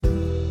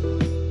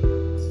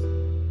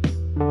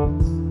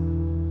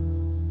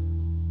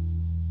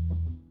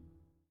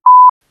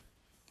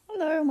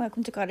Hello and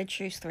welcome to Guided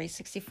Truths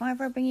 365,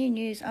 where I bring you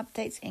news,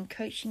 updates and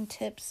coaching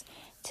tips.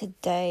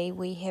 Today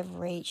we have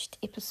reached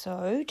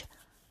episode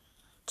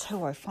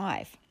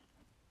 205.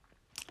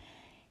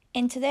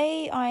 And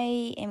today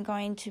I am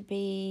going to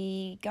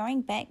be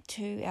going back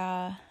to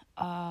our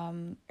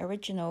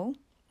original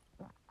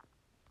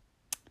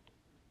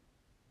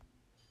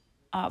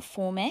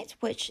format,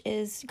 which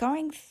is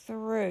going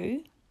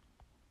through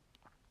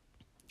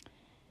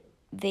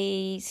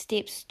the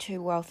steps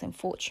to wealth and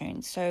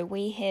fortune. So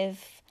we have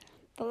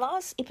the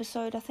last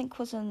episode, I think,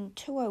 was in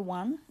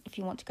 201, if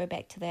you want to go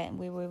back to that,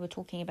 where we were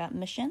talking about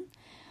mission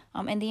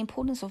and the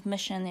importance of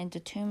mission and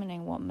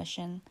determining what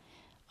mission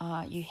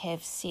you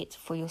have set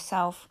for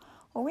yourself,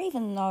 or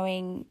even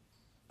knowing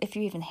if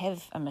you even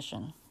have a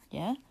mission,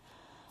 yeah?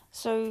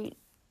 So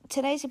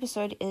today's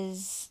episode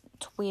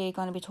we're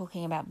going to be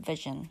talking about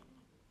vision.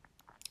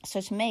 So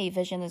to me,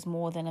 vision is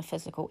more than a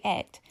physical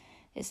act.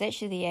 It's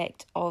actually the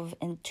act of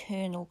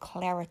internal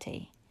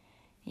clarity.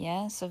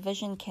 Yeah, so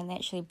vision can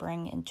actually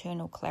bring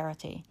internal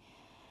clarity.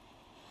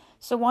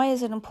 So why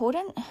is it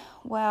important?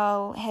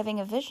 Well, having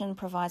a vision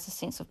provides a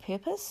sense of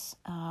purpose.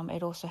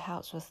 It also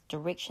helps with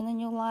direction in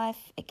your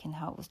life. It can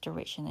help with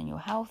direction in your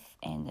health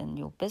and in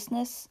your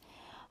business.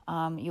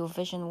 Your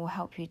vision will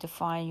help you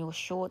define your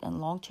short and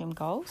long-term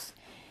goals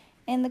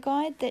and the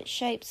guide that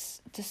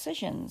shapes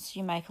decisions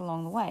you make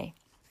along the way.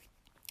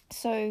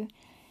 So,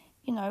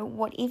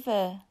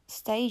 whatever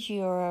stage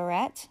you are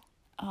at,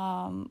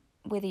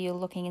 whether you're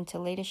looking into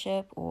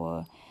leadership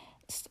or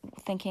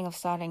thinking of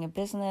starting a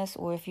business,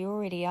 or if you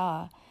already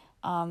are,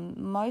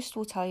 most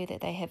will tell you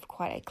that they have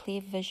quite a clear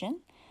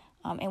vision,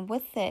 and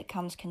with that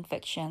comes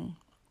conviction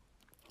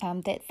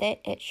that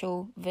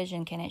actual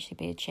vision can actually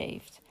be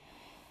achieved.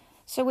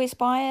 So we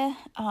aspire,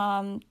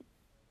 to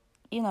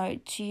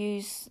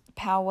use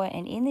power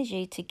and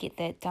energy to get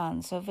that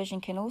done. So vision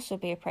can also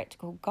be a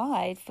practical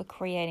guide for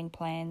creating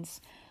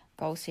plans,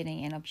 goal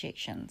setting, and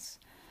objections.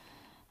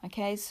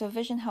 Okay, so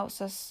vision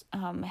helps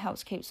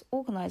keeps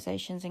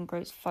organizations and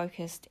groups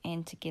focused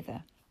and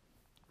together.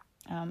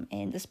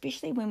 And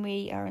especially when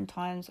we are in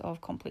times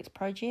of complex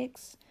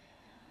projects.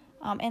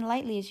 And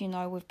lately, as you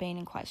know, we've been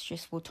in quite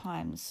stressful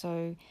times.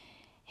 So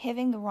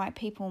having the right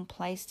people in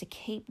place to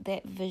keep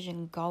that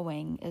vision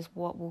going is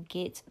what will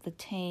get the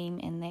team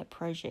and that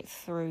project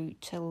through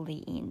till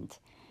the end.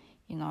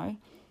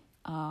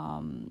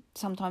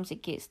 Sometimes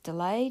it gets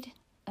delayed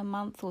a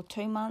month or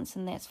 2 months,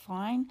 and that's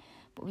fine.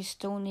 But we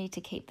still need to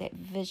keep that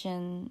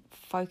vision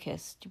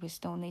focused. We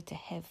still need to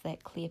have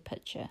that clear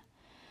picture.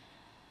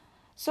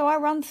 So I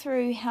run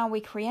through how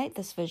we create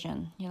this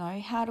vision.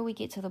 How do we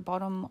get to the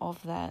bottom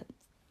of that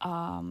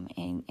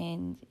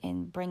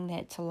and bring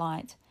that to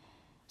light?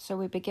 So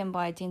we begin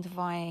by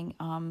identifying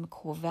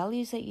core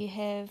values that you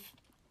have.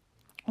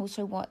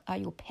 Also, what are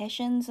your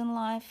passions in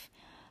life?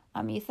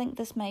 You think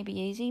this may be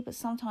easy, but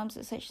sometimes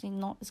it's actually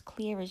not as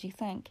clear as you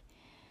think.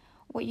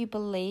 What you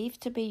believe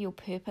to be your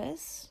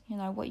purpose,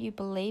 may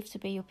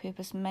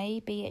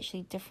be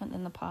actually different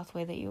than the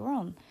pathway that you're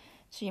on.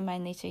 So you may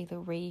need to either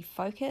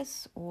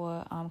refocus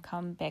or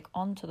come back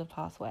onto the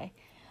pathway.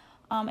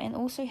 And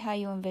also how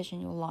you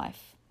envision your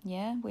life.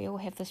 Yeah, we all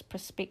have this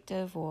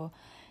perspective or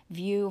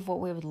view of what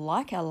we would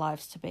like our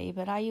lives to be,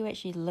 but are you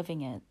actually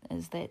living it?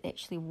 Is that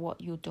actually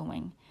what you're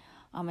doing?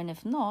 And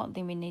if not,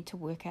 then we need to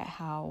work out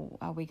how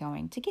are we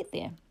going to get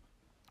there.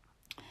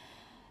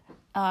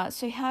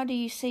 So how do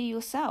you see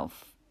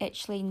yourself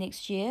actually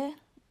next year?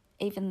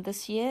 Even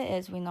this year,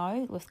 as we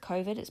know, with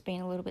COVID, it's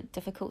been a little bit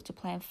difficult to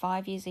plan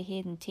 5 years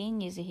ahead and 10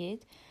 years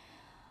ahead.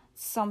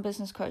 Some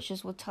business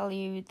coaches will tell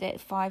you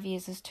that 5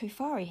 years is too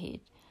far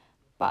ahead,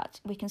 but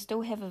we can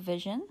still have a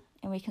vision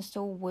and we can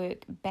still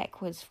work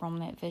backwards from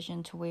that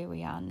vision to where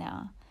we are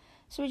now.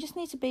 So we just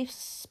need to be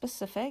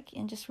specific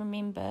and just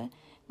remember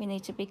we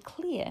need to be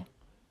clear.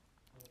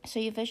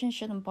 So your vision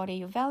should embody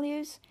your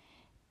values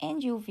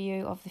and your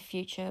view of the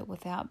future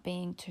without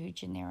being too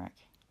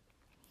generic.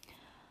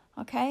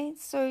 Okay,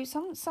 so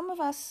some of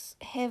us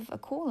have a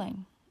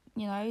calling.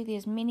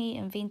 There's many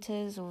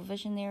inventors or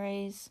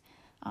visionaries,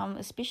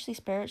 especially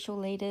spiritual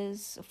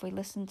leaders. If we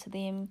listen to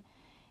them,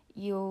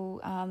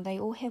 they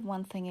all have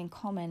one thing in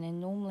common, and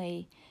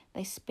normally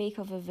they speak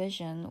of a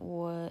vision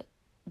or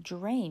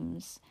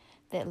dreams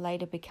that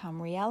later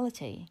become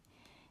reality.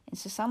 And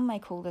so some may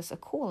call this a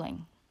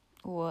calling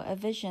or a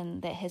vision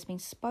that has been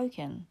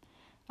spoken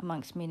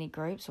amongst many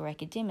groups or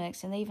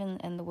academics, and even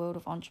in the world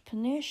of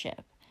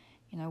entrepreneurship.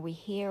 We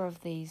hear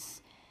of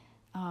these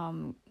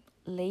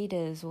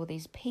leaders or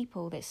these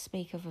people that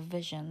speak of a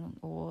vision,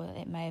 or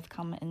it may have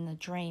come in a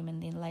dream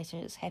and then later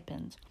it's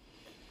happened.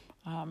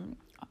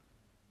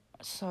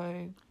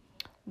 So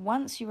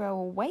once you are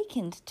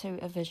awakened to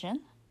a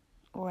vision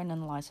or an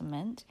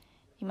enlightenment,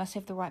 you must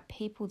have the right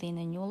people then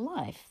in your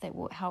life that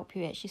will help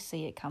you actually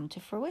see it come to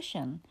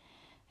fruition.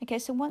 Okay,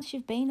 so once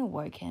you've been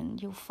awoken,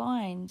 you'll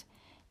find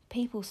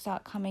people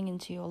start coming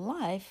into your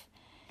life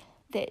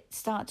that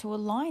start to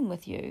align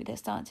with you, that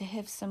start to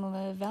have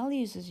similar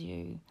values as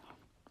you,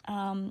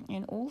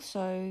 and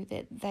also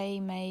that they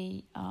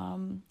may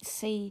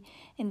see,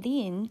 and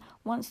then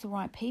once the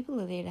right people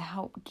are there to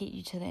help get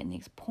you to that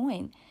next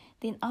point,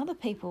 then other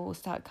people will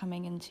start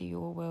coming into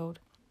your world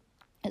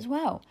as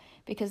well,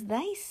 because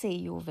they see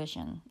your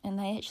vision and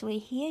they actually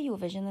hear your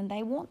vision and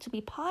they want to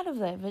be part of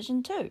that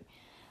vision too.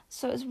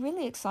 So it's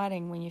really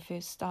exciting when you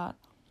first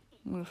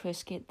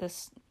get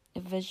this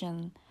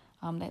vision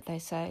that they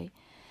say.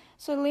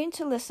 So learn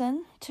to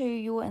listen to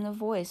your inner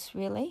voice,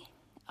 really,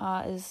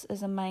 is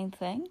a main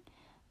thing.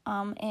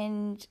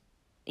 And,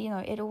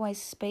 it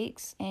always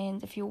speaks,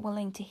 and if you're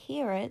willing to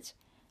hear it,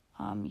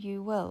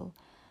 you will.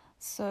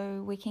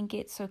 So we can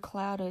get so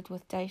clouded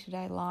with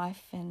day-to-day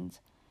life, and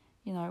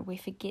we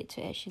forget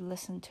to actually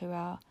listen to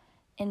our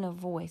inner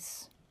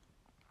voice.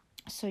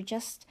 So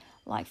just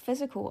like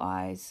physical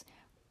eyes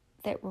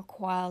that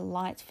require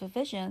light for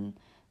vision,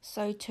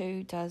 so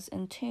too does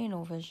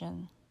internal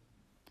vision.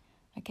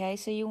 Okay,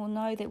 so you will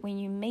know that when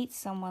you meet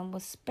someone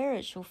with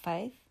spiritual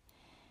faith,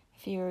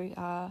 if you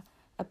are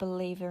a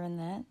believer in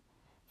that,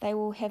 they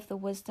will have the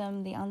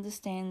wisdom, the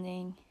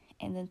understanding,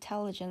 and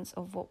intelligence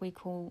of what we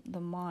call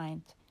the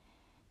mind.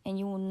 And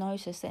you will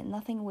notice that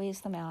nothing wears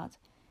them out,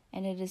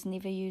 and it is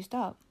never used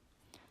up.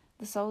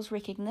 The soul's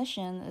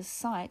recognition is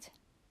sight,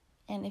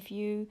 and if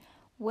you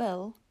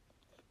will,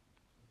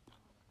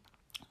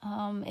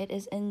 it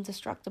is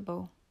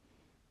indestructible,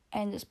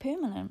 and it's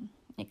permanent.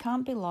 It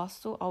can't be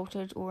lost or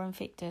altered or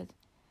infected,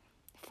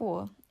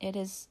 for it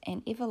is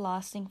an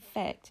everlasting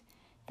fact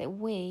that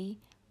we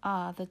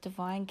are the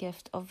divine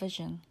gift of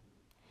vision.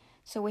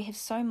 So we have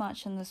so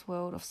much in this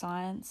world of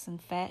science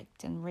and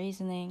fact and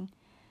reasoning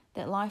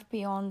that life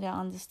beyond our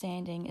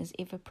understanding is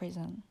ever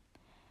present.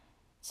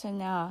 So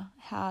now,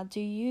 how do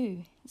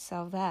you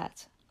sell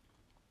that?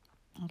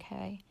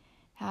 Okay,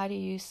 how do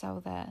you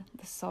sell that?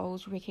 The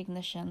soul's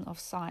recognition of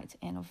sight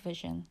and of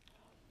vision.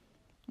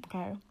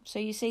 Okay, so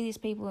you see these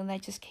people and they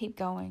just keep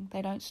going.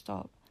 They don't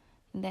stop.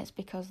 And that's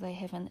because they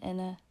have an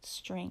inner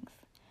strength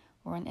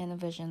or an inner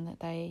vision that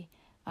they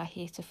are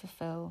here to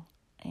fulfill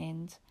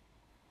and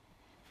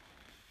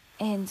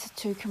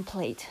to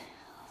complete.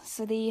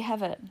 So there you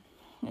have it.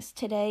 It's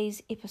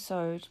today's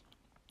episode,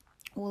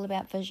 all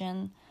about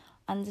vision,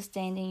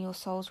 understanding your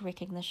soul's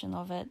recognition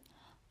of it,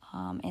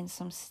 and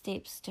some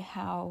steps to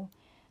how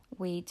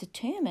we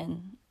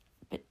determine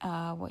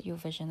what your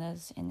vision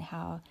is and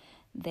how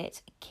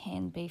that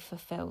can be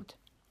fulfilled.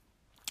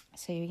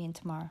 See you again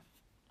tomorrow.